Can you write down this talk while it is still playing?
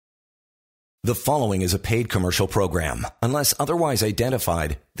The following is a paid commercial program. Unless otherwise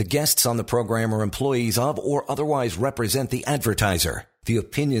identified, the guests on the program are employees of or otherwise represent the advertiser. The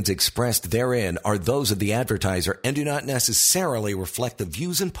opinions expressed therein are those of the advertiser and do not necessarily reflect the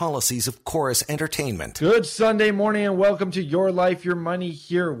views and policies of Chorus Entertainment. Good Sunday morning and welcome to Your Life, Your Money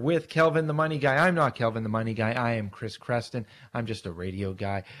here with Kelvin the Money Guy. I'm not Kelvin the Money Guy. I am Chris Creston. I'm just a radio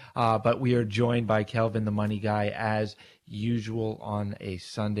guy. But we are joined by Kelvin the Money Guy as usual on a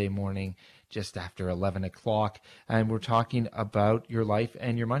Sunday morning just after 11 o'clock. And we're talking about your life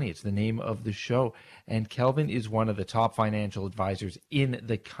and your money. It's the name of the show. And Kelvin is one of the top financial advisors in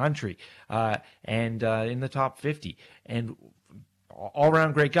the country and in the top 50. And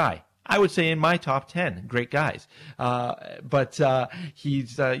all-around great guy. I would say in my top 10 great guys. But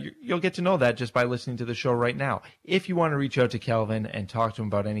you'll get to know that just by listening to the show right now. If you want to reach out to Kelvin and talk to him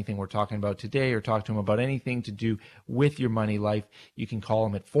about anything we're talking about today or talk to him about anything to do with your money life, you can call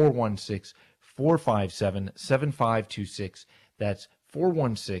him at 416-457-7526. That's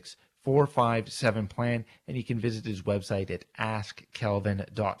 416-457-PLAN. And you can visit his website at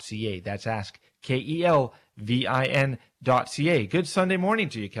askkelvin.ca. That's ask, KELVIN.ca. Good Sunday morning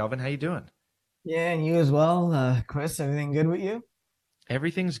to you, Kelvin. How you doing? Yeah, and you as well, Chris. Everything good with you?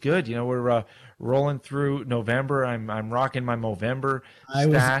 Everything's good. You know, we're rolling through November. I'm rocking my Movember I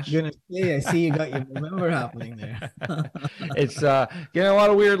stash. was going to say, I see you got your November happening there. It's getting a lot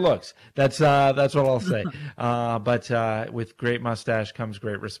of weird looks. That's what I'll say. But with great mustache comes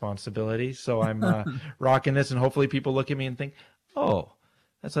great responsibility. So I'm rocking this, and hopefully people look at me and think, oh,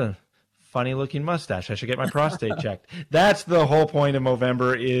 that's a funny looking mustache. I should get my prostate checked. That's the whole point of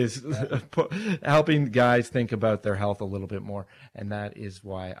Movember, is helping guys think about their health a little bit more. And that is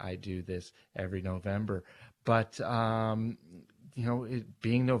why I do this every November. But,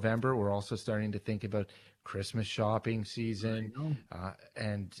 being November, we're also starting to think about Christmas shopping season.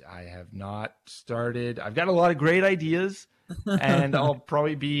 And I have not started. I've got a lot of great ideas. And I'll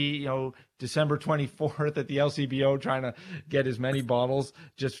probably be, December 24th at the LCBO trying to get as many bottles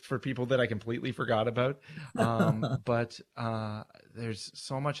just for people that I completely forgot about. But there's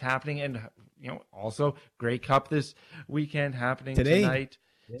so much happening. And, also Grey Cup this weekend happening tonight.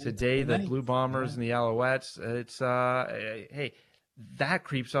 Yeah, today, the Blue Bombers and the Alouettes. It's, hey, that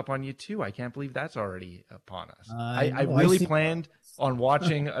creeps up on you too. I can't believe that's already upon us. I really planned on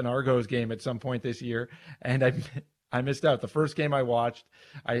watching an Argos game at some point this year, and I missed out. The first game I watched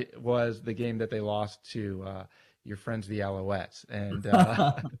was the game that they lost to your friends, the Alouettes. And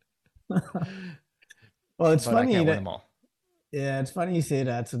well, it's funny that it's funny you say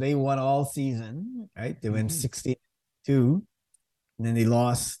that. So they won all season, right? They went 62, and then they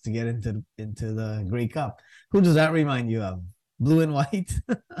lost to get into the Grey Cup. Who does that remind you of? Blue and white?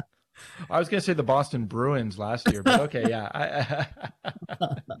 I was going to say the Boston Bruins last year, but okay, yeah.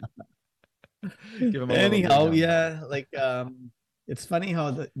 Anyhow, yeah, it's funny how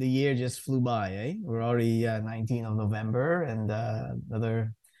the year just flew by, eh? We're already 19th of November, and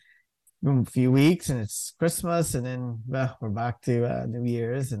another few weeks, and it's Christmas, and then we're back to New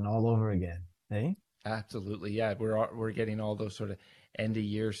Year's and all over again, eh? Absolutely, yeah. We're getting all those sort of end of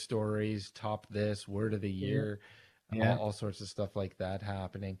year stories, top this, word of the year, all sorts of stuff like that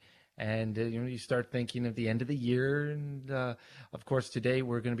happening. And, you start thinking of the end of the year. And, of course, today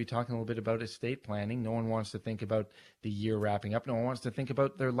we're going to be talking a little bit about estate planning. No one wants to think about the year wrapping up. No one wants to think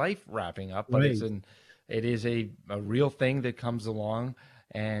about their life wrapping up. But it is a real thing that comes along,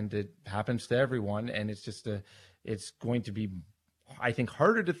 and it happens to everyone. And it's just it's going to be, I think,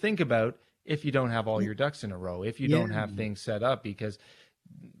 harder to think about if you don't have all your ducks in a row, if you don't have things set up. Because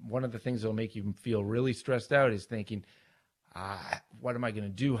one of the things that will make you feel really stressed out is thinking, what am I going to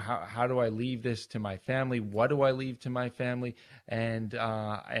do? How do I leave this to my family? What do I leave to my family? And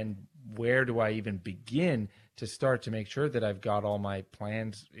where do I even begin to start to make sure that I've got all my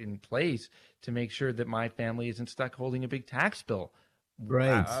plans in place to make sure that my family isn't stuck holding a big tax bill?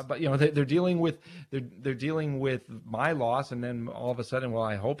 Right. But they're dealing with my loss, and then all of a sudden, well,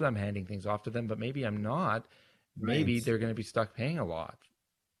 I hope I'm handing things off to them, but maybe I'm not. Maybe they're going to be stuck paying a lot.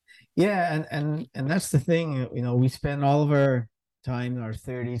 Yeah, and that's the thing. We spend all of our time in our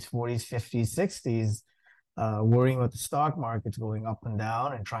 30s, 40s, 50s, 60s worrying about the stock markets going up and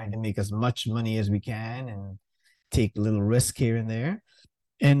down and trying to make as much money as we can and take a little risk here and there.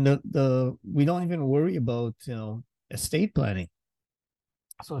 And we don't even worry about estate planning.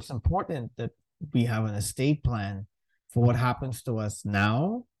 So it's important that we have an estate plan for what happens to us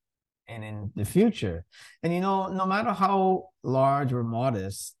now and in the future. And no matter how large or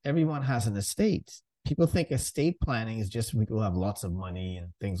modest, everyone has an estate. people think estate planning is just people who have lots of money and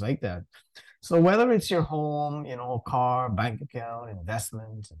things like that. So whether it's your home, car, bank account,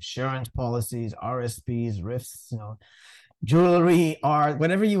 investments, insurance policies, RSPs, RIFs, jewelry, art,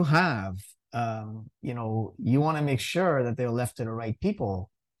 whatever you have, you want to make sure that they're left to the right people,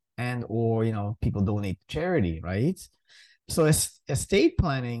 and or people donate to charity, right? So estate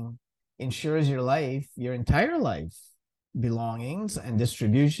planning ensures your entire life belongings and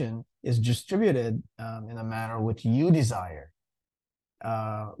distribution is distributed in a manner which you desire,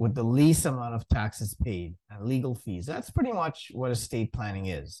 with the least amount of taxes paid and legal fees. That's pretty much what estate planning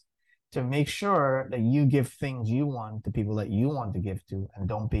is, to make sure that you give things you want to people that you want to give to and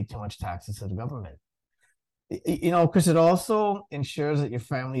don't pay too much taxes to the government. Because it also ensures that your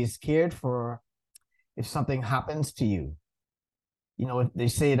family is cared for if something happens to you. They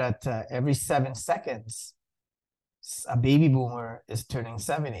say that every 7 seconds, a baby boomer is turning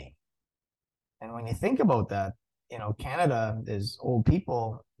 70. And when you think about that, Canada is old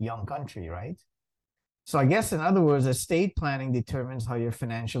people, young country, right? So I guess, in other words, estate planning determines how your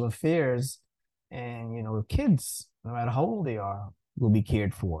financial affairs and, kids, no matter how old they are, will be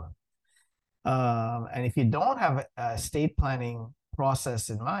cared for. And if you don't have a estate planning process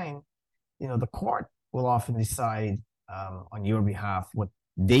in mind, the court will often decide on your behalf what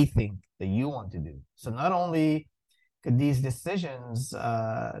they think that you want to do. So not only could these decisions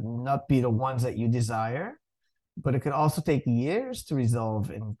not be the ones that you desire, but it could also take years to resolve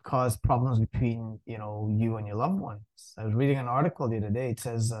and cause problems between you and your loved ones. I was reading an article the other day. It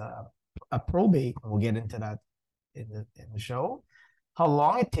says a probate, and we'll get into that in the show, how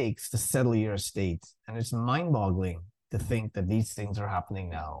long it takes to settle your estate. And it's mind-boggling to think that these things are happening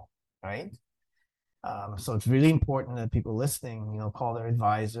now, right? So it's really important that people listening, call their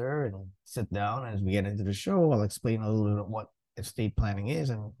advisor and sit down. As we get into the show, I'll explain a little bit what estate planning is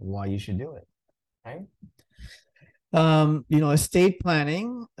and why you should do it, right? Estate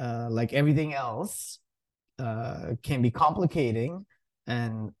planning, like everything else, can be complicating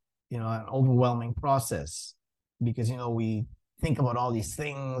and, an overwhelming process, because, we think about all these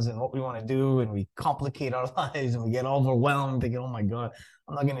things and what we want to do, and we complicate our lives and we get overwhelmed thinking, oh my God,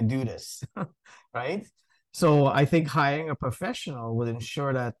 I'm not going to do this, right? So I think hiring a professional will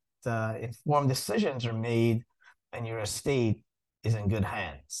ensure that informed decisions are made and your estate is in good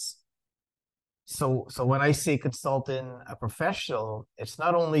hands. So when I say consultant, a professional, it's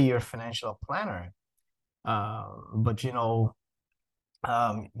not only your financial planner, but you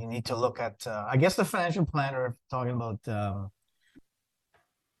need to look at, I guess the financial planner, talking about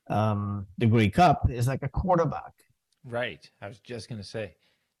the Grey Cup, is like a quarterback. Right. I was just going to say,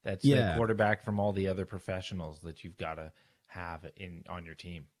 that's the quarterback from all the other professionals that you've got to have on your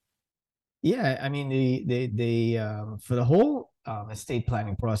team. Yeah, I mean, they for the whole estate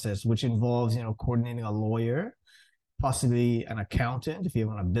planning process, which involves coordinating a lawyer, possibly an accountant if you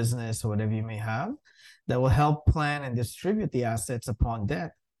have a business or whatever you may have, that will help plan and distribute the assets upon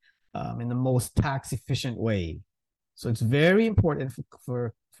death in the most tax efficient way. So it's very important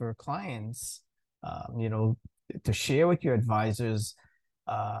for clients, to share with your advisors,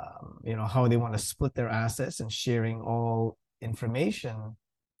 how they want to split their assets, and sharing all information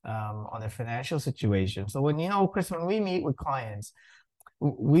on their financial situation. So Chris, when we meet with clients,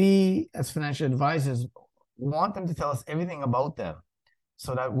 we as financial advisors want them to tell us everything about them,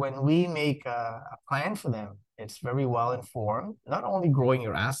 so that when we make a plan for them, it's very well informed, not only growing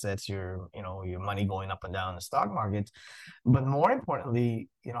your assets, your money going up and down the stock market, but more importantly,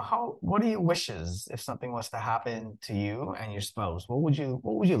 what are your wishes if something was to happen to you and your spouse? What would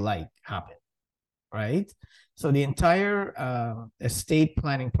you like happen? Right? So the entire estate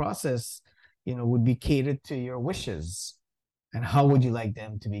planning process, would be catered to your wishes and how would you like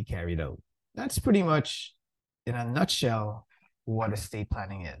them to be carried out. That's pretty much, in a nutshell, what estate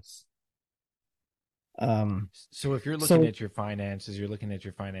planning is. So if you're looking at your finances, you're looking at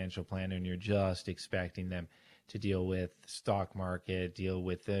your financial planner, and you're just expecting them to deal with stock market, deal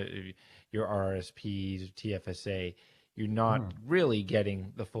with your RSPs, TFSA, you're not really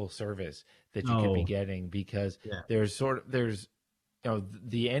getting the full service that you could be getting, because there's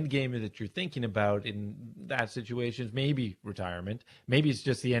the end game that you're thinking about in that situation is maybe retirement. Maybe it's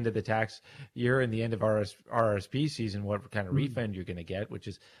just the end of the tax year and the end of RSP season, what kind of refund you're going to get, which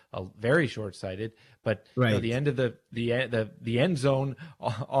is very short-sighted. But the end of the end zone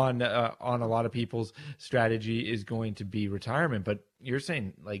on a lot of people's strategy is going to be retirement. But you're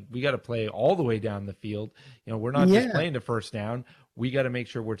saying, like, we got to play all the way down the field. We're not just playing the first down. We got to make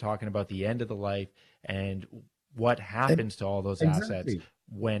sure we're talking about the end of the life and what happens to all those assets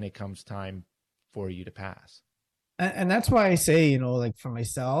when it comes time for you to pass. And that's why I say, like for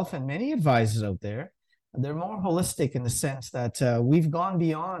myself and many advisors out there, they're more holistic in the sense that we've gone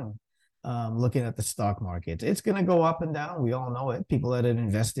beyond looking at the stock market. It's going to go up and down. We all know it. People that have been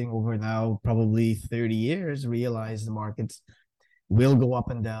investing over now probably 30 years realize the markets will go up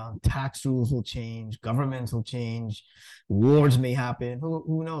and down. Tax rules will change. Governments will change. Wars may happen.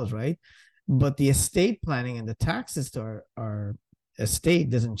 Who knows, right? But the estate planning and the taxes to our estate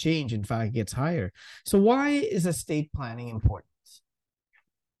doesn't change. In fact, it gets higher. So why is estate planning important?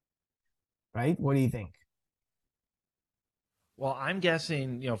 Right? What do you think? Well, I'm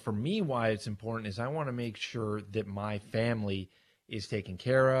guessing, for me, why it's important is I want to make sure that my family is taken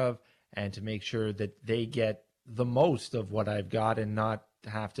care of and to make sure that they get the most of what I've got and not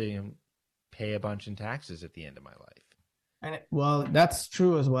have to pay a bunch in taxes at the end of my life. And well, that's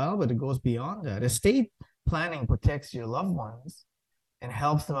true as well, but it goes beyond that. Estate planning protects your loved ones and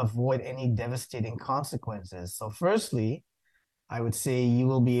helps them avoid any devastating consequences. So firstly, I would say you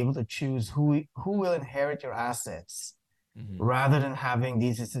will be able to choose who will inherit your assets rather than having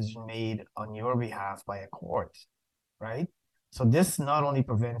these decisions made on your behalf by a court, right? So this not only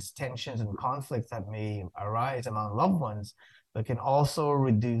prevents tensions and conflicts that may arise among loved ones, but can also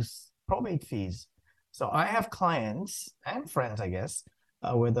reduce probate fees. So I have clients and friends, I guess,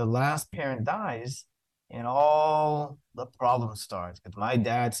 where the last parent dies and all the problems starts. Because my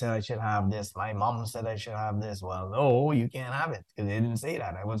dad said I should have this. My mom said I should have this. Well, no, you can't have it because they didn't say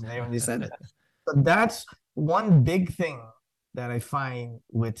that. I wasn't there when they said it. So that's one big thing that I find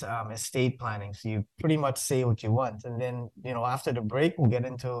with estate planning. So you pretty much say what you want. And then, after the break, we'll get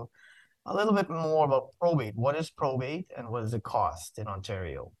into a little bit more about probate. What is probate and what does it cost in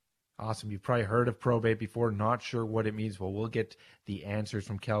Ontario? Awesome. You've probably heard of probate before, not sure what it means. Well, we'll get the answers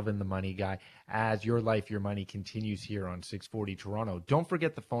from Kelvin, the money guy, as Your Life, Your Money continues here on 640 Toronto. Don't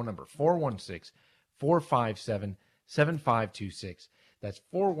forget the phone number, 416-457-7526. That's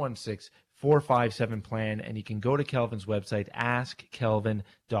 416-457-PLAN, and you can go to Kelvin's website,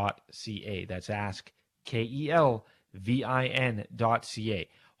 askkelvin.ca. That's ask, KELVIN.ca.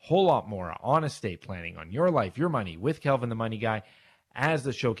 Whole lot more on estate planning, on your life, your money with Kelvin, the money guy, as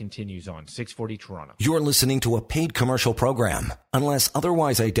the show continues on 640 Toronto. You're listening to a paid commercial program. Unless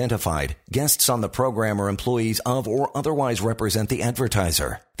otherwise identified, guests on the program are employees of or otherwise represent the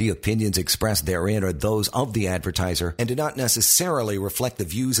advertiser. The opinions expressed therein are those of the advertiser and do not necessarily reflect the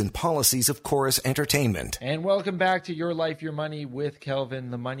views and policies of Chorus Entertainment. And welcome back to Your Life, Your Money with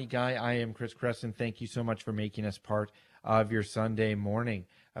Kelvin, the money guy. I am Chris Creston. Thank you so much for making us part of your Sunday morning.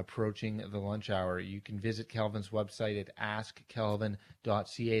 Approaching the lunch hour, you can visit Kelvin's website at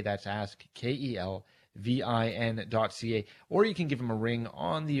askkelvin.ca. That's ask, KELVIN.ca. Or you can give him a ring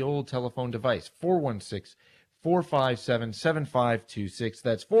on the old telephone device, 416-457-7526.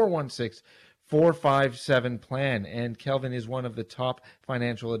 That's 416-457-PLAN. And Kelvin is one of the top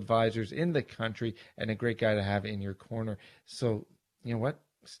financial advisors in the country and a great guy to have in your corner. So, you know what?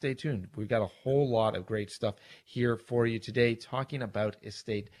 Stay tuned. We've got a whole lot of great stuff here for you today, talking about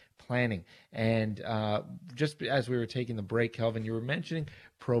estate planning. And just as we were taking the break, Kelvin, you were mentioning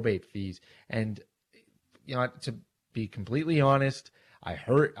probate fees. And, to be completely honest, I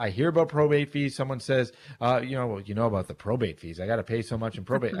hear about probate fees. Someone says, about the probate fees. I got to pay so much in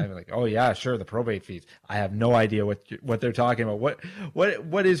probate. I'm like, oh yeah, sure, the probate fees. I have no idea what they're talking about.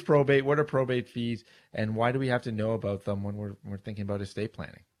 What is probate? What are probate fees? And why do we have to know about them when we're thinking about estate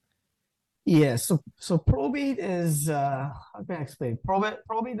planning? Yeah, so probate is how can I explain?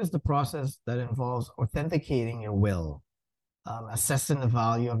 Probate is the process that involves authenticating your will, assessing the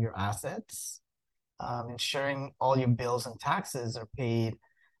value of your assets, ensuring all your bills and taxes are paid,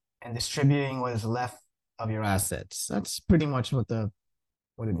 and distributing what is left of your assets. That's pretty much what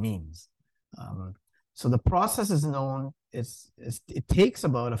it means. So the process is known. It takes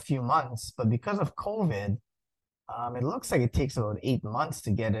about a few months, but because of COVID, it looks like it takes about 8 months to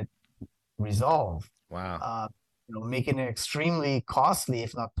get it resolved. Wow. Making it extremely costly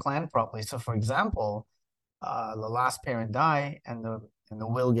if not planned properly. So, for example, the last parent die and the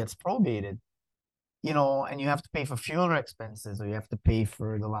will gets probated. And you have to pay for funeral expenses, or you have to pay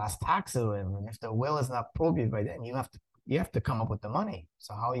for the last tax or whatever. And if the will is not probated by then, you have to come up with the money.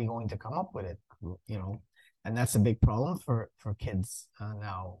 So how are you going to come up with it? And that's a big problem for kids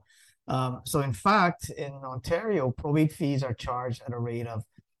now. So in fact, in Ontario, probate fees are charged at a rate of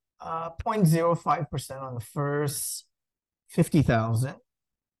 0.05% on the first $50,000,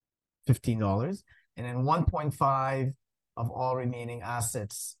 $15, and then 1.5 of all remaining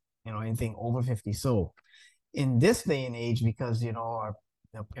assets. Anything over 50. So in this day and age, because, our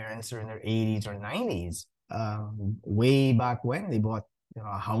parents are in their 80s or 90s, way back when they bought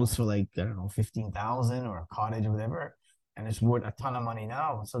a house for like, I don't know, 15,000 or a cottage or whatever, and it's worth a ton of money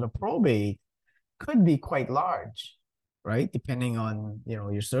now. So the probate could be quite large, right? Depending on,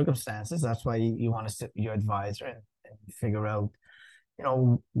 your circumstances. That's why you want to sit with your advisor and figure out,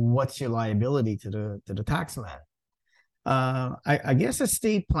 what's your liability to the tax man. I guess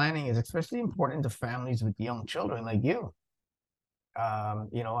estate planning is especially important to families with young children like you.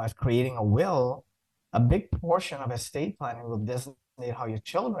 As creating a will, a big portion of estate planning will designate how your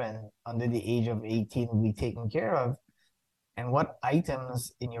children under the age of 18 will be taken care of and what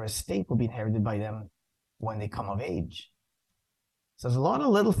items in your estate will be inherited by them when they come of age. So there's a lot of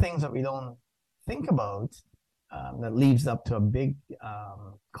little things that we don't think about that leads up to a big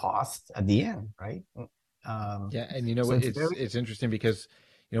cost at the end, right? Yeah, and it's interesting because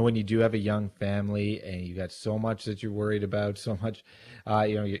when you do have a young family and you got so much that you're worried about, so much,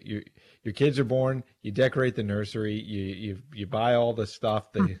 your kids are born, you decorate the nursery, you buy all the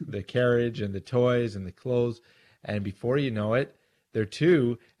stuff, the carriage and the toys and the clothes, and before you know it, they're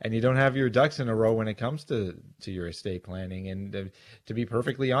two, and you don't have your ducks in a row when it comes to your estate planning. And to be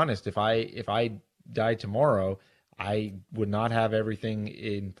perfectly honest, if I die tomorrow, I would not have everything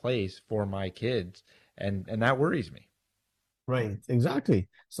in place for my kids, and that worries me. Right, exactly.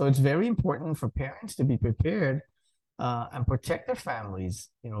 So it's very important for parents to be prepared and protect their families,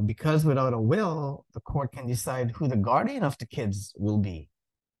 because without a will, the court can decide who the guardian of the kids will be.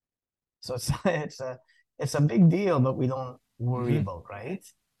 So it's a big deal, but we don't worry about, right?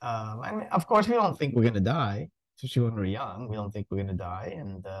 I mean, of course, we don't think we're going to die, especially when we're young. We don't think we're going to die,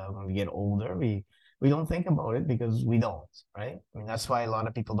 and when we get older, we don't think about it because we don't, right? I mean, that's why a lot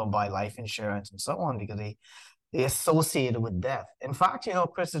of people don't buy life insurance and so on, because they associate it with death. In fact,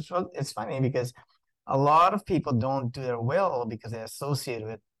 Chris, it's funny because a lot of people don't do their will because they associate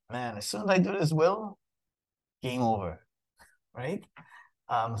with, man, as soon as I do this will, game over, right?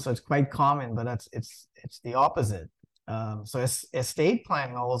 So it's quite common, but it's the opposite. So estate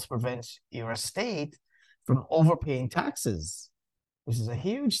planning always prevents your estate from overpaying taxes, which is a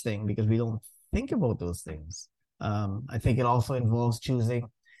huge thing because we don't think about those things. I think it also involves choosing,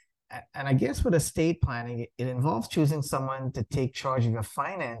 and I guess with estate planning, it involves choosing someone to take charge of your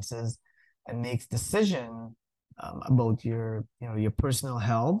finances and makes decision about your personal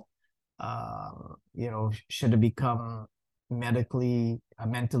health. Should it become mentally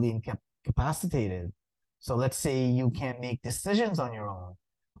incapacitated. So let's say you can't make decisions on your own.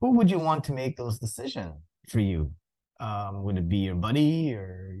 Who would you want to make those decisions for you? Would it be your buddy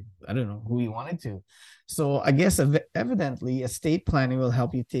or I don't know who you wanted to? So I guess evidently estate planning will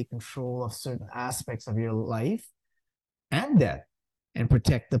help you take control of certain aspects of your life and death and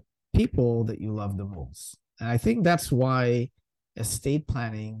protect the people that you love the most. And I think that's why estate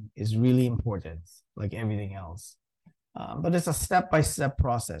planning is really important, like everything else. But it's a step-by-step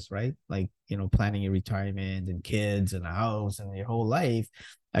process, right? Like, planning your retirement and kids and a house and your whole life.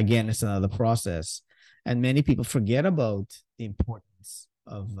 Again, it's another process. And many people forget about the importance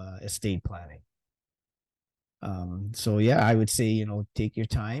of estate planning. So yeah, I would say, take your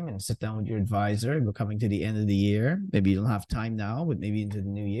time and sit down with your advisor. We're coming to the end of the year. Maybe you don't have time now, but maybe into the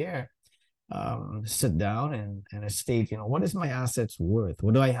new year, sit down and estate, what is my assets worth?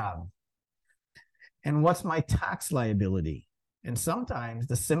 What do I have? And what's my tax liability? And sometimes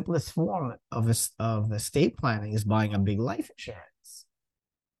the simplest form of estate planning is buying a big life insurance.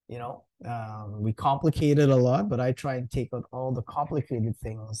 We complicate it a lot, but I try and take out all the complicated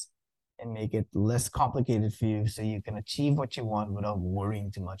things and make it less complicated for you so you can achieve what you want without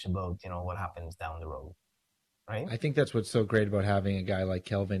worrying too much about, what happens down the road. Right? I think that's what's so great about having a guy like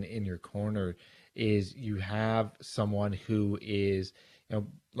Kelvin in your corner is you have someone who is,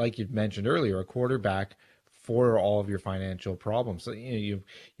 like you mentioned earlier, a quarterback for all of your financial problems. So you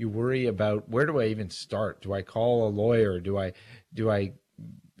worry about, where do I even start? Do I call a lawyer?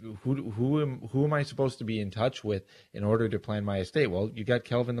 Who am I supposed to be in touch with in order to plan my estate? Well, you got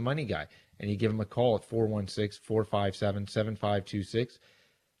Kelvin the Money Guy, and you give him a call at 416-457-7526,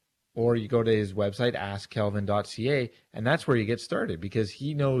 or you go to his website, askkelvin.ca, and that's where you get started because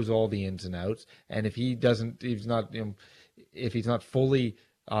he knows all the ins and outs. And if he's not fully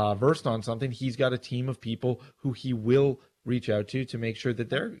versed on something, he's got a team of people who he will reach out to make sure that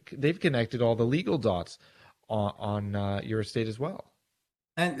they've connected all the legal dots on your estate as well.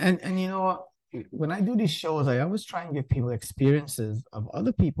 And when I do these shows, I always try and give people experiences of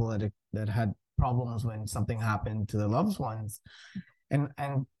other people that had problems when something happened to their loved ones, and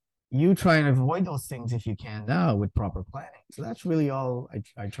you try and avoid those things if you can now with proper planning. So that's really all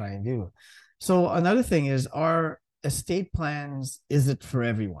I try and do. So another thing is, are estate plans, is it for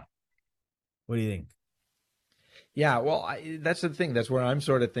everyone? What do you think? Yeah, well, that's the thing. That's where I'm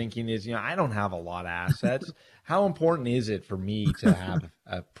sort of thinking is, I don't have a lot of assets. How important is it for me to have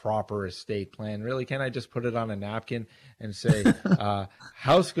a proper estate plan? Really, can I just put it on a napkin and say,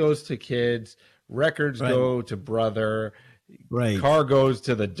 house goes to kids, records Right, go to brother, right. car goes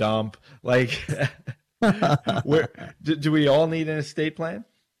to the dump? Like, where do we all need an estate plan?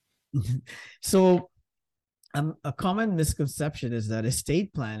 So a common misconception is that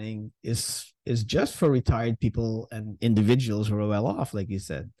estate planning is just for retired people and individuals who are well off, like you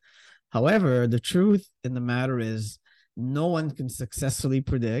said. However, the truth in the matter is no one can successfully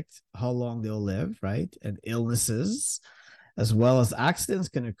predict how long they'll live, right? And illnesses as well as accidents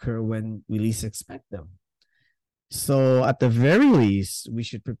can occur when we least expect them. So, at the very least, we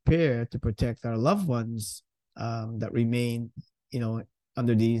should prepare to protect our loved ones that remain,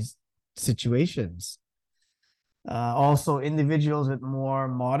 under these situations. Also, individuals with more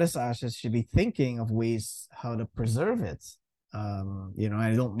modest assets should be thinking of ways how to preserve it.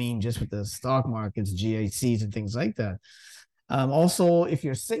 I don't mean just with the stock markets, GICs, and things like that. Also, if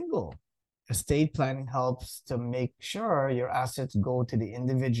you're single, estate planning helps to make sure your assets go to the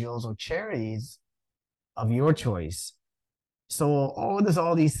individuals or charities of your choice. So, what does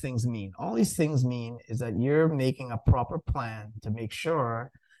all these things mean? All these things mean is that you're making a proper plan to make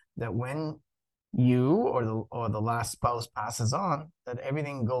sure that when you or the last spouse passes on, that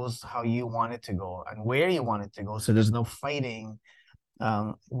everything goes how you want it to go and where you want it to go. So there's no fighting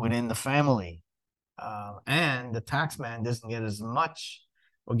within the family, and the tax man doesn't get as much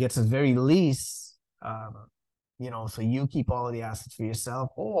or gets as very least. So you keep all of the assets for yourself,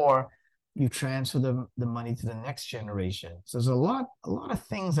 or you transfer the money to the next generation. So there's a lot of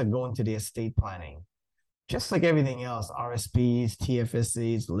things that go into the estate planning. Just like everything else, RSPs,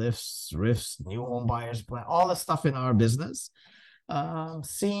 TFSAs, lifts, RIFs, new home buyers plan, all the stuff in our business might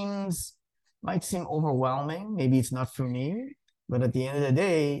seem overwhelming. Maybe it's not for me, but at the end of the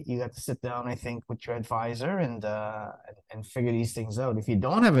day, you got to sit down, I think, with your advisor and figure these things out. If you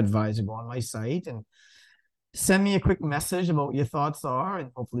don't have an advisor, go on my site and send me a quick message about what your thoughts are,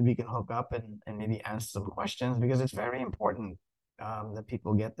 and hopefully we can hook up and maybe answer some questions, because it's very important that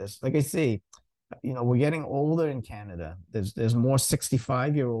people get this. Like I say, we're getting older in Canada. There's more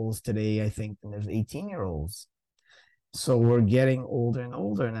 65-year-olds today, I think, than there's 18-year-olds. So we're getting older and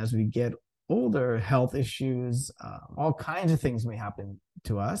older, and as we get older, health issues, all kinds of things may happen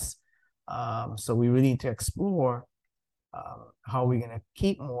to us. So we really need to explore how we're going to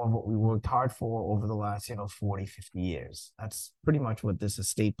keep more of what we worked hard for over the last 40, 50 years. That's pretty much what this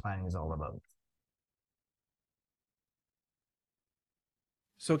estate planning is all about.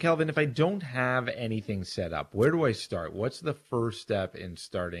 So, Kelvin, if I don't have anything set up, where do I start? What's the first step in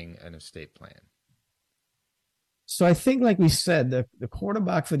starting an estate plan? So I think, like we said, the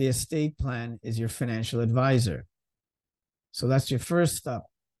quarterback for the estate plan is your financial advisor. So that's your first step,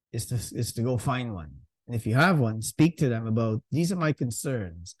 is to go find one. And if you have one, speak to them about, these are my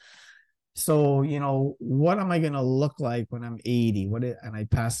concerns. So, what am I going to look like when I'm 80 and I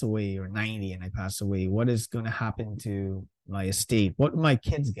pass away, or 90 and I pass away? What is going to happen to my estate? What will my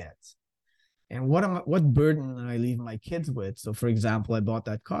kids get? And what burden am I leave my kids with? So, for example, I bought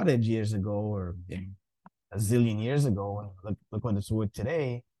that cottage years ago, or a zillion years ago, and look what it's worth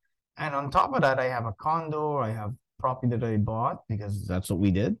today. And on top of that, I have a condo, I have property that I bought because that's what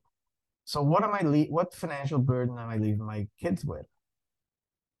we did. So what financial burden am I leaving my kids with?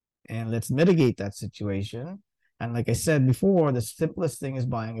 And let's mitigate that situation. And like I said before, the simplest thing is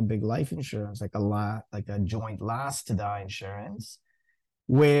buying a big life insurance, like a joint last to die insurance,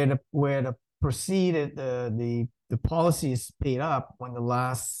 where the policy is paid up when the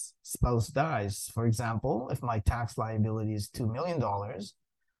last spouse dies. For example, if my tax liability is $2 million,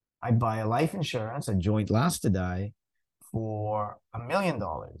 I buy a life insurance, a joint last to die, for $1 million,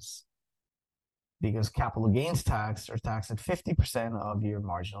 because capital gains tax are taxed at 50% of your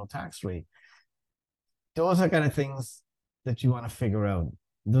marginal tax rate. Those are kind of things that you want to figure out.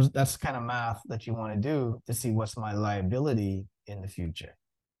 That's kind of math that you want to do to see what's my liability in the future.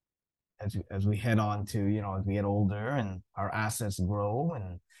 As we head on to, as we get older and our assets grow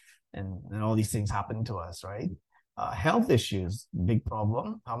and all these things happen to us, right? Health issues, big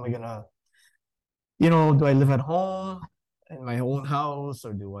problem. How am I going to, do I live at home in my own house,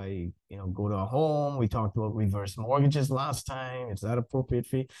 or do I, go to a home? We talked about reverse mortgages last time. Is that appropriate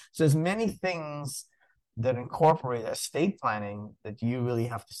for you? So there's many things that incorporate estate planning that you really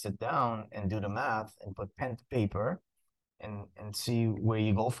have to sit down and do the math and put pen to paper and see where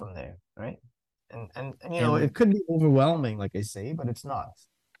you go from there, right? And it could be overwhelming, like I say, but it's not.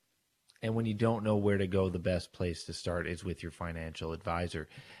 And when you don't know where to go, the best place to start is with your financial advisor.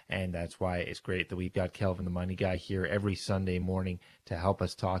 And that's why it's great that we've got Kelvin, the Money Guy, here every Sunday morning to help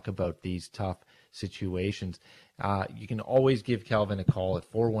us talk about these tough situations. You can always give Kelvin a call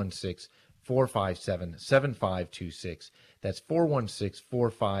at 416-457-7526. That's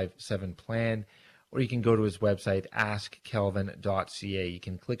 416-457-PLAN. Or you can go to his website, askkelvin.ca. You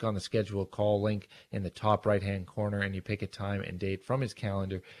can click on the schedule call link in the top right-hand corner, and you pick a time and date from his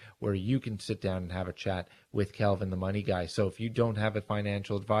calendar where you can sit down and have a chat with Kelvin, the Money Guy. So if you don't have a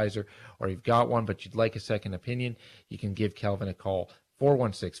financial advisor, or you've got one but you'd like a second opinion, you can give Kelvin a call,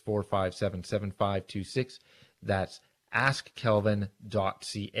 416-457-7526. That's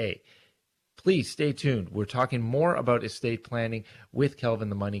askkelvin.ca. Please stay tuned. We're talking more about estate planning with Kelvin,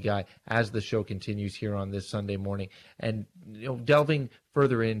 the Money Guy, as the show continues here on this Sunday morning, and delving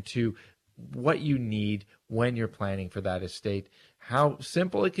further into what you need when you're planning for that estate, how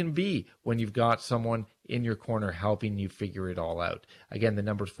simple it can be when you've got someone in your corner helping you figure it all out. Again, the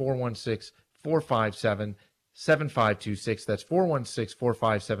number is 416-457-7526. That's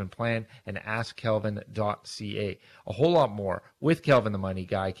 416-457-PLAN and askkelvin.ca. A whole lot more with Kelvin, the Money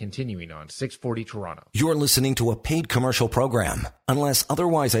Guy, continuing on 640 Toronto. You're listening to a paid commercial program. Unless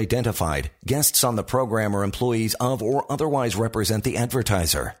otherwise identified, guests on the program are employees of or otherwise represent the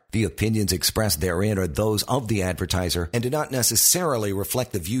advertiser. The opinions expressed therein are those of the advertiser and do not necessarily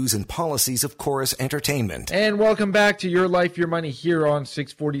reflect the views and policies of Chorus Entertainment. And welcome back to Your Life, Your Money here on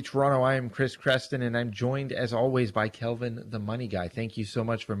 640 Toronto. I am Chris Creston, and I'm joined as always by Kelvin, the Money Guy. Thank you so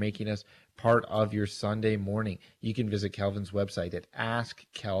much for making us part of your Sunday morning. You can visit Kelvin's website at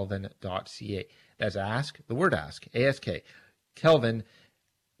askkelvin.ca. That's ask, the word ask, A-S-K,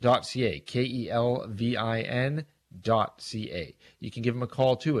 Kelvin.ca, Kelvin.ca. You can give him a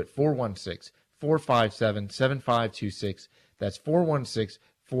call too at 416-457-7526. That's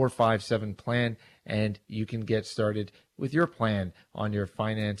 416-457-PLAN, and you can get started with your plan on your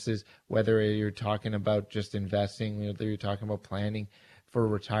finances, whether you're talking about just investing, whether you're talking about planning for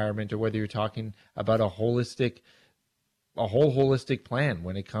retirement, or whether you're talking about a whole holistic plan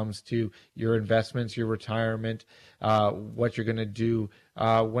when it comes to your investments, your retirement, what you're going to do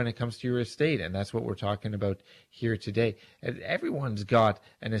when it comes to your estate. And that's what we're talking about here today. And everyone's got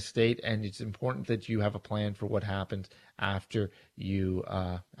an estate, and it's important that you have a plan for what happens after you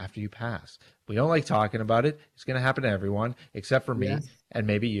pass. We don't like talking about it. It's going to happen to everyone except for me. Yes. And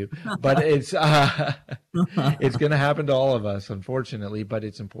maybe you, but it's it's going to happen to all of us, unfortunately. But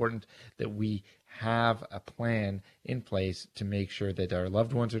it's important that we have a plan in place to make sure that our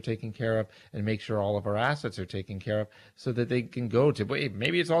loved ones are taken care of, and make sure all of our assets are taken care of, so that they can go to,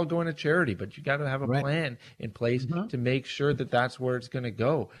 maybe it's all going to charity, but you got to have a plan in place to make sure that that's where it's going to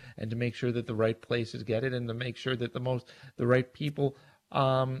go, and to make sure that the right places get it, and to make sure that the right people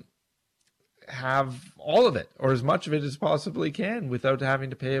have all of it, or as much of it as possibly can, without having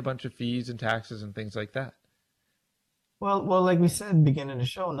to pay a bunch of fees and taxes and things like that. Well, like we said at the beginning of the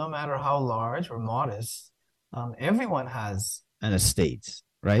show, no matter how large or modest, everyone has an estate,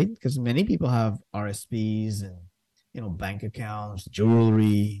 right? Because many people have RSPs and, bank accounts,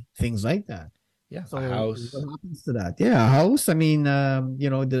 jewelry, things like that. Yeah, so a house. What happens to that? Yeah, a house. I mean,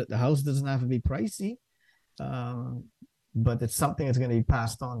 the house doesn't have to be pricey, but it's something that's going to be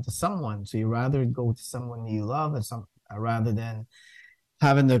passed on to someone. So you rather go to someone you love, rather than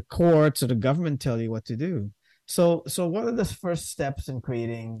having the courts or the government tell you what to do. So what are the first steps in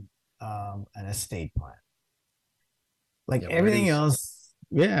creating an estate plan? Like everything else,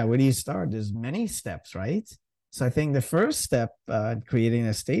 where do you start? There's many steps, right? So I think the first step in creating an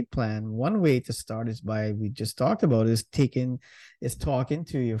estate plan, one way to start is we just talked about, is talking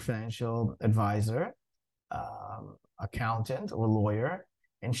to your financial advisor, accountant, or lawyer,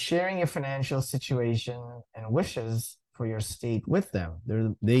 and sharing your financial situation and wishes for your estate with them.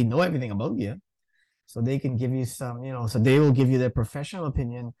 They know everything about you. So they can give you some, so they will give you their professional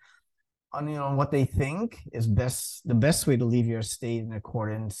opinion on, what they think is the best way to leave your estate in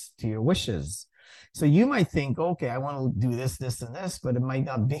accordance to your wishes. So you might think, okay, I want to do this, this, and this, but it might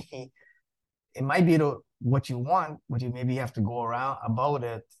not be. It might be what you want, but you maybe have to go around about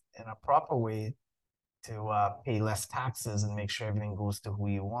it in a proper way to pay less taxes and make sure everything goes to who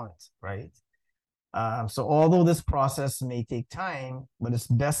you want, right? So although this process may take time, but it's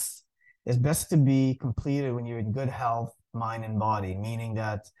best to be completed when you're in good health, mind and body, meaning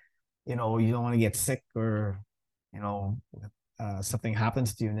that, you don't want to get sick, or, something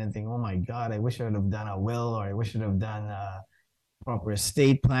happens to you and then think, oh my God, I wish I would have done a will, or I wish I would have done proper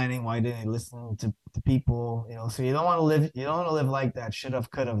estate planning. Why didn't I listen to people? So you don't want to live like that should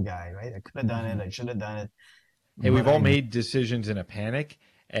have, could have guy, right? I could have done it. I should have done it. Hey, we've all made decisions in a panic,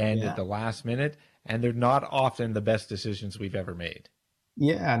 and at the last minute, and they're not often the best decisions we've ever made.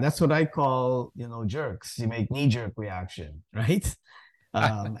 Yeah, that's what I call, jerks. You make knee-jerk reaction, right?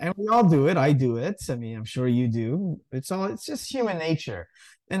 And we all do it. I do it. I mean, I'm sure you do. It's just human nature.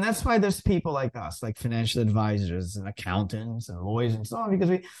 And that's why there's people like us, like financial advisors and accountants and lawyers and so on,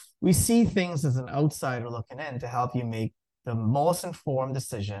 because we see things as an outsider looking in to help you make the most informed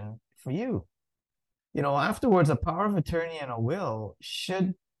decision for you. Afterwards, a power of attorney and a will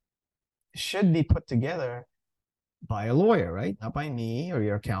should be put together by a lawyer, right? Not by me or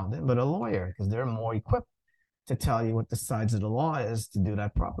your accountant, but a lawyer, because they're more equipped to tell you what the sides of the law is to do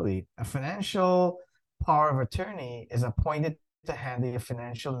that properly. A financial power of attorney is appointed to handle a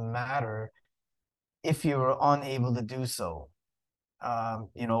financial matter if you are unable to do so,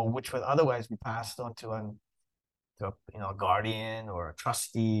 which would otherwise be passed on to a guardian or a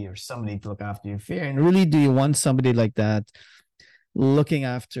trustee or somebody to look after your affair. And really, do you want somebody like that looking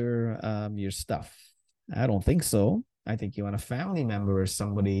after your stuff? I don't think so. I think you want a family member or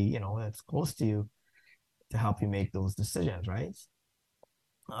somebody, that's close to you to help you make those decisions, right?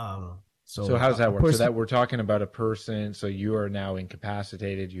 So how does that work? So that we're talking about a person, so you are now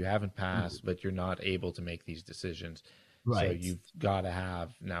incapacitated, you haven't passed, but you're not able to make these decisions. Right. So you've got to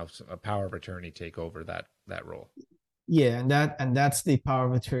have now a power of attorney take over that role. Yeah, and that's the power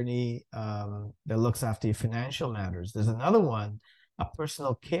of attorney that looks after your financial matters. There's another one, a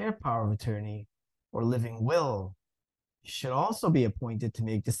personal care power of attorney or living will should also be appointed to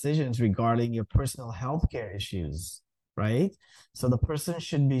make decisions regarding your personal health care issues, right? So the person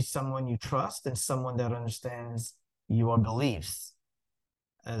should be someone you trust and someone that understands your beliefs,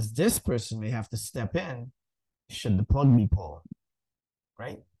 as this person may have to step in should the plug be pulled,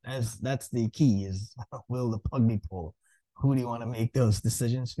 right? As that's the key is, will the plug be pulled? Who do you want to make those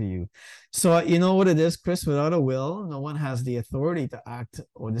decisions for you? So you know what it is, Chris, without a will, no one has the authority to act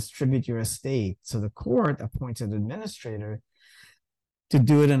or distribute your estate. So the court appoints an administrator to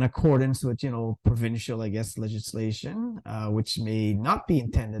do it in accordance with, provincial, legislation, which may not be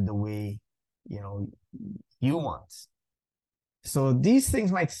intended the way, you want. So these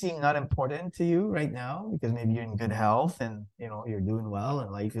things might seem not important to you right now because maybe you're in good health and, you're doing well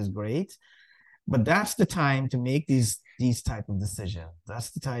and life is great. But that's the time to make these type of decisions.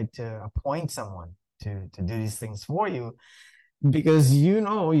 That's the time to appoint someone to do these things for you, because you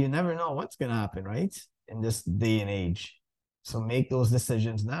never know what's going to happen, right? In this day and age. So make those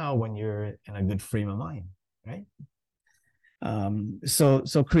decisions now when you're in a good frame of mind, right?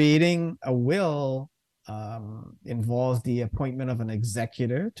 So creating a will involves the appointment of an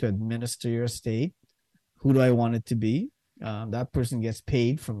executor to administer your estate. Who do I want it to be? That person gets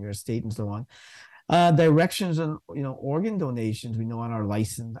paid from your estate and so on. Directions on, organ donations, we know on our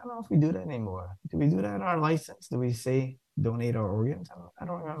license. I don't know if we do that anymore. Do we do that on our license? Do we say donate our organs? I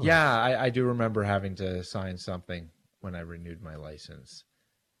don't remember. Yeah, I do remember having to sign something when I renewed my license.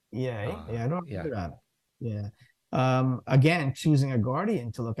 Yeah, I don't remember that. Yeah. Again, choosing a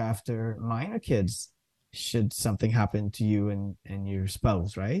guardian to look after minor kids should something happen to you and your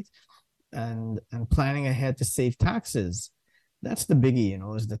spouse, right? And planning ahead to save taxes. That's the biggie,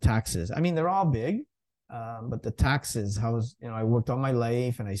 is the taxes. I mean, they're all big, but the taxes, I worked all my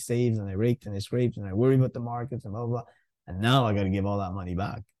life and I saved and I raked and I scraped and I worried about the markets and blah, blah, blah. And now I got to give all that money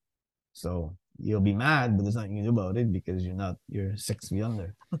back. So you'll be mad, but there's nothing you can do about it because you're 6 feet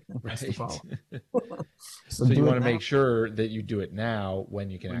under. That's the problem. So you want to make sure that you do it now when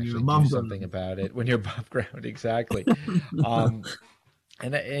you can actually do something about it, when you're above ground. Exactly.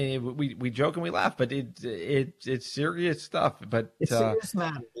 And we joke and we laugh, but it's serious stuff. But it's serious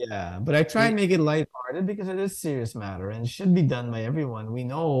matter, yeah. But I try and make it lighthearted because it is serious matter and it should be done by everyone. We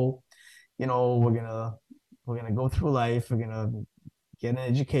know, we're gonna go through life. We're gonna get an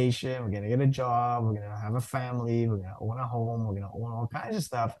education. We're gonna get a job. We're gonna have a family. We're gonna own a home. We're gonna own all kinds of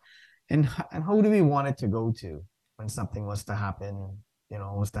stuff. And who do we want it to go to when something was to happen?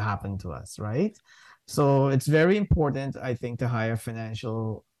 Was to happen to us, right? So it's very important, I think, to hire a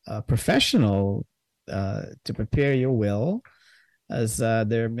financial professional to prepare your will, as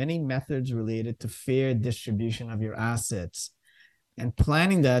there are many methods related to fair distribution of your assets. And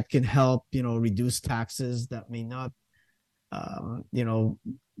planning that can help, reduce taxes that may not,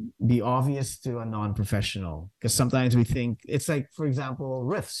 be obvious to a non-professional. Because sometimes we think it's like, for example,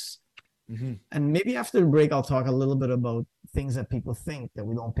 RIFs. Mm-hmm. And maybe after the break, I'll talk a little bit about things that people think that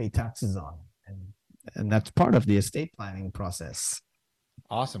we don't pay taxes on. And that's part of the estate planning process.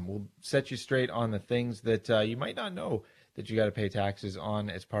 Awesome. We'll set you straight on the things that you might not know that you got to pay taxes on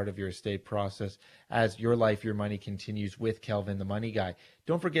as part of your estate process as Your Life, Your Money continues with Kelvin, the Money Guy.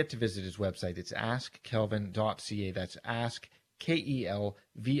 Don't forget to visit his website. It's askkelvin.ca. That's KELVIN.ca,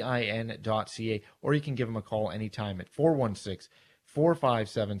 or you can give them a call anytime at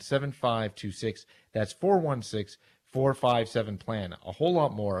 416-457-7526. That's 416-457-PLAN. A whole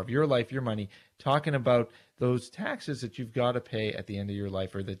lot more of your life, your money, talking about those taxes that you've got to pay at the end of your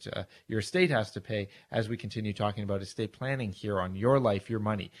life, or that your estate has to pay, as we continue talking about estate planning here on Your Life, Your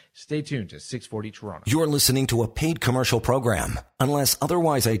Money. Stay tuned to 640 Toronto. You're listening to a paid commercial program. Unless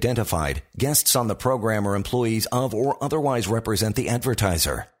otherwise identified, guests on the program are employees of or otherwise represent the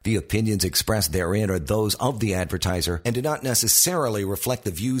advertiser. The opinions expressed therein are those of the advertiser and do not necessarily reflect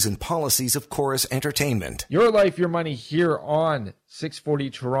the views and policies of Chorus Entertainment. Your Life, Your Money here on 640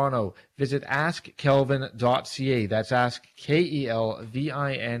 Toronto. Visit askkelvin.ca. That's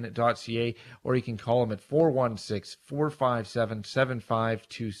askkelvin.ca, or you can call them at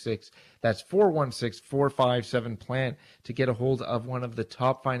 416-457-7526. That's 416-457-PLAN to get a hold of one of the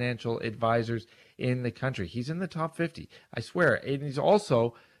top financial advisors in the country. He's in the top 50, I swear. And he's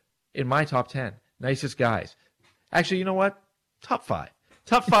also in my top 10 nicest guys. Actually, you know what? Top 5.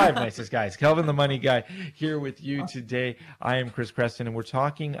 Top 5 nicest guys. Kelvin the Money Guy here with you today. I am Chris Preston, and we're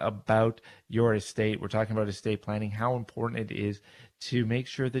talking about your estate. We're talking about estate planning, how important it is to make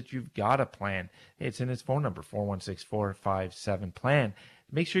sure that you've got a plan. It's in his phone number, 416-457-PLAN.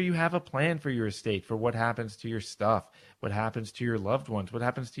 Make sure you have a plan for your estate, for what happens to your stuff, what happens to your loved ones, what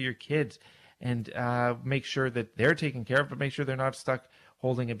happens to your kids, and make sure that they're taken care of, but make sure they're not stuck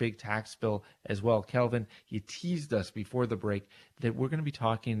holding a big tax bill as well. Kelvin, you teased us before the break that we're going to be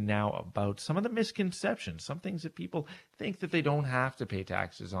talking now about some of the misconceptions, some things that people think that they don't have to pay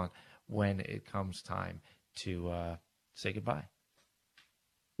taxes on when it comes time to say goodbye.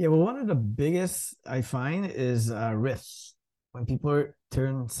 Yeah, well, one of the biggest I find is risks. When people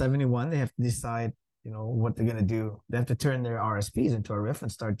turn 71, they have to decide, what they're going to do. They have to turn their RSPs into a RIF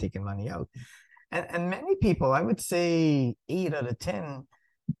and start taking money out. And many people, I would say 8 out of 10,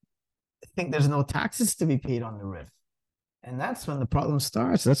 think there's no taxes to be paid on the RIF. And that's when the problem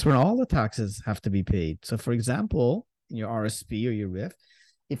starts. That's when all the taxes have to be paid. So, for example, in your RSP or your RIF,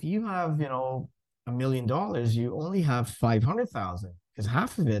 if you have, $1 million, you only have $500,000 because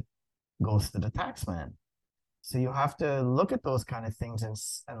half of it goes to the tax man. So you have to look at those kind of things and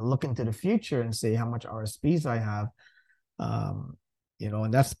look into the future and say how much RSPs I have. And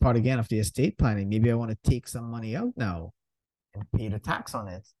that's part, again, of the estate planning. Maybe I want to take some money out now and pay the tax on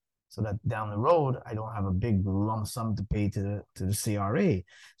it so that down the road, I don't have a big lump sum to pay to the CRA.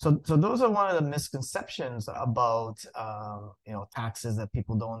 So those are one of the misconceptions about, taxes that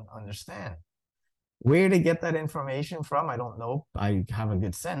people don't understand. Where to get that information from, I don't know. I have a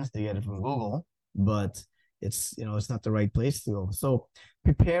good sense to get it from Google, but it's not the right place to go. So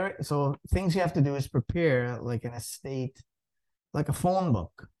things you have to do is prepare like an estate, like a phone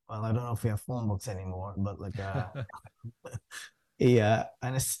book. Well, I don't know if we have phone books anymore, but like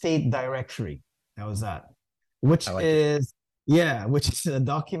an estate directory. How is that? Which is a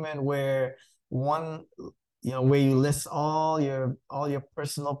document where where you list all your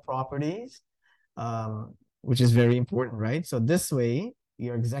personal properties, which is very important, right? So this way,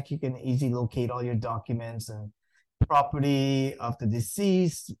 your executor can easily locate all your documents and property of the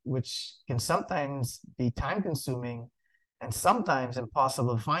deceased, which can sometimes be time consuming and sometimes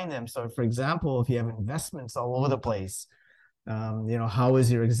impossible to find them. So, for example, if you have investments all over the place, how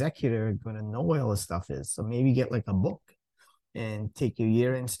is your executor going to know where all this stuff is? So maybe get like a book and take your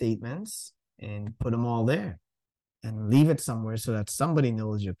year-end statements and put them all there and leave it somewhere so that somebody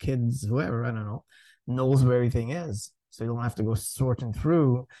knows, your kids, whoever, I don't know, knows where everything is. So you don't have to go sorting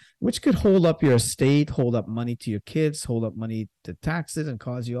through, which could hold up your estate, hold up money to your kids, hold up money to taxes, and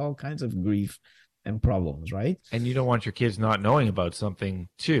cause you all kinds of grief and problems, right? And you don't want your kids not knowing about something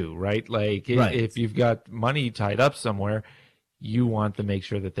too, right? Like right. If you've got money tied up somewhere, you want to make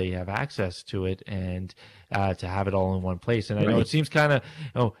sure that they have access to it and to have it all in one place. And I know it seems kind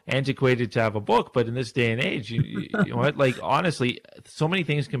of antiquated to have a book, but in this day and age, you know what? Like honestly, so many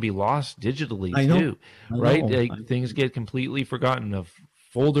things can be lost digitally too, right? Like things get completely forgotten. A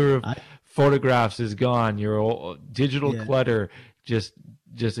folder of photographs is gone. Your digital clutter just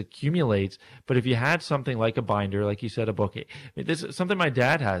accumulates. But if you had something like a binder, like you said, a book, this is something my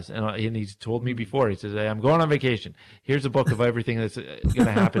dad has, and he's told me before. He says, "Hey, I'm going on vacation. Here's a book of everything that's going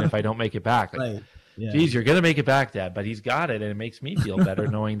to happen if I don't make it back." Like, geez, you're going to make it back, Dad, but he's got it, and it makes me feel better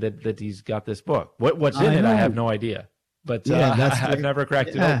knowing that he's got this book. What's in it, I have no idea. But I've never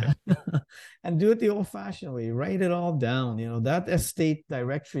cracked it open. And do it the old-fashioned way. Write it all down. That estate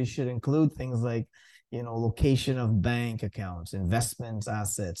directory should include things like, location of bank accounts, investments,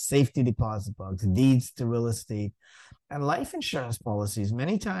 assets, safety deposit box, deeds to real estate, and life insurance policies.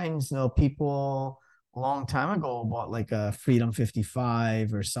 Many times, people a long time ago bought like a Freedom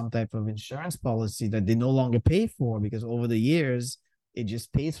 55 or some type of insurance policy that they no longer pay for because over the years it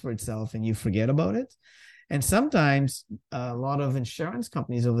just pays for itself and you forget about it. And sometimes a lot of insurance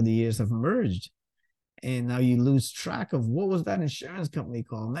companies over the years have merged, and now you lose track of what was that insurance company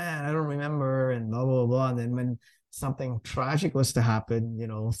called. Man, I don't remember, and blah, blah, blah. And then when something tragic was to happen,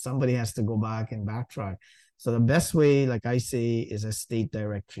 somebody has to go back and backtrack. So the best way, like I say, is a state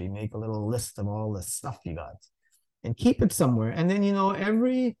directory. Make a little list of all the stuff you got and keep it somewhere. And then,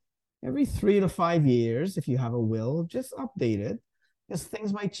 every 3 to 5 years, if you have a will, just update it. Because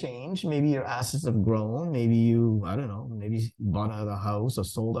things might change. Maybe your assets have grown. Maybe you, I don't know, maybe bought a house or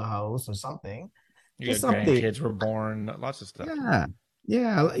sold a house or something. Your grandkids were born, lots of stuff.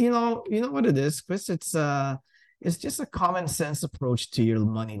 Yeah. You know what it is, Chris? It's just a common sense approach to your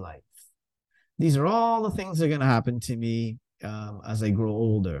money life. These are all the things that are going to happen to me as I grow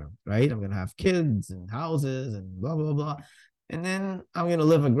older, right? I'm going to have kids and houses and blah, blah, blah. And then I'm going to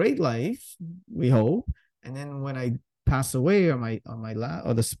live a great life, we hope. And then when I pass away or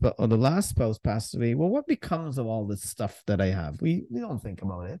the last spouse passed away, well, what becomes of all this stuff that I have? We don't think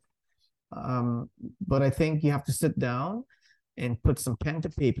about it. But I think you have to sit down and put some pen to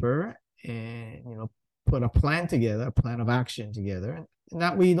paper and, put a plan together, a plan of action together. And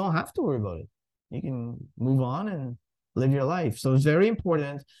that way you don't have to worry about it. You can move on and live your life. So it's very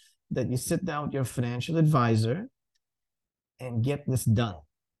important that you sit down with your financial advisor and get this done.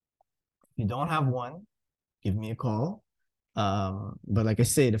 If you don't have one, give me a call. But like I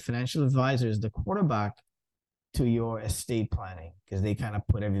say, the financial advisor is the quarterback to your estate planning because they kind of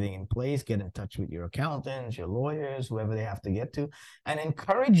put everything in place, get in touch with your accountants, your lawyers, whoever they have to get to, and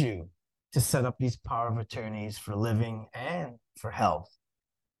encourage you to set up these power of attorneys for living and for health.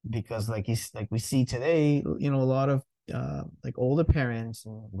 Because like we see today, a lot of like older parents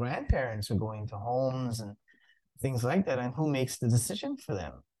and grandparents are going to homes and things like that, and who makes the decision for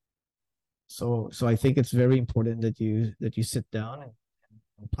them? So I think it's very important that you sit down and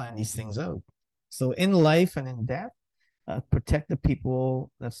plan these things out. So in life and in death, protect the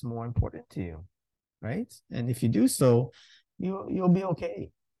people that's more important to you, right? And if you do so, you'll be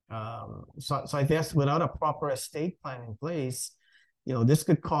okay. So I guess without a proper estate plan in place, this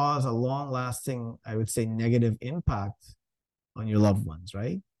could cause a long-lasting, I would say, negative impact on your loved ones,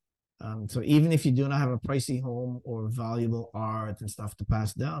 right? So even if you do not have a pricey home or valuable art and stuff to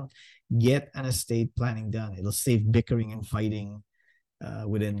pass down, get an estate planning done. It'll save bickering and fighting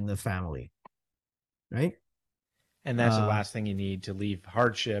within the family, right? And that's the last thing you need to leave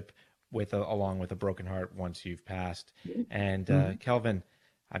hardship along with a broken heart once you've passed. And Kelvin,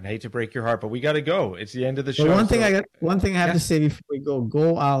 I'd hate to break your heart, but we got to go. It's the end of the show. One thing I have to say before we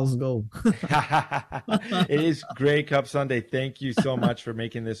go, Owls, go. It is Grey Cup Sunday. Thank you so much for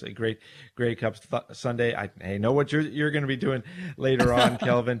making this a great Grey Cup Sunday. I know what you're going to be doing later on,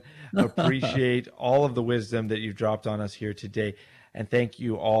 Kelvin. Appreciate all of the wisdom that you've dropped on us here today. And thank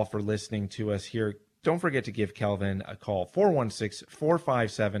you all for listening to us here. Don't forget to give Kelvin a call,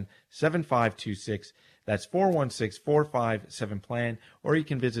 416-457-7526. That's 416-457-PLAN, or you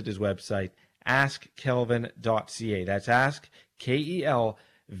can visit his website, askkelvin.ca. That's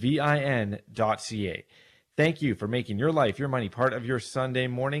askkelvin.ca. Thank you for making your life, your money part of your Sunday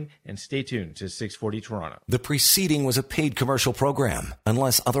morning, and stay tuned to 640 Toronto. The preceding was a paid commercial program.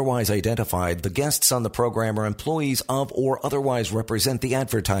 Unless otherwise identified, the guests on the program are employees of or otherwise represent the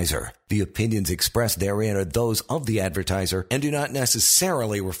advertiser. The opinions expressed therein are those of the advertiser and do not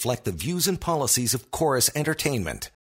necessarily reflect the views and policies of Chorus Entertainment.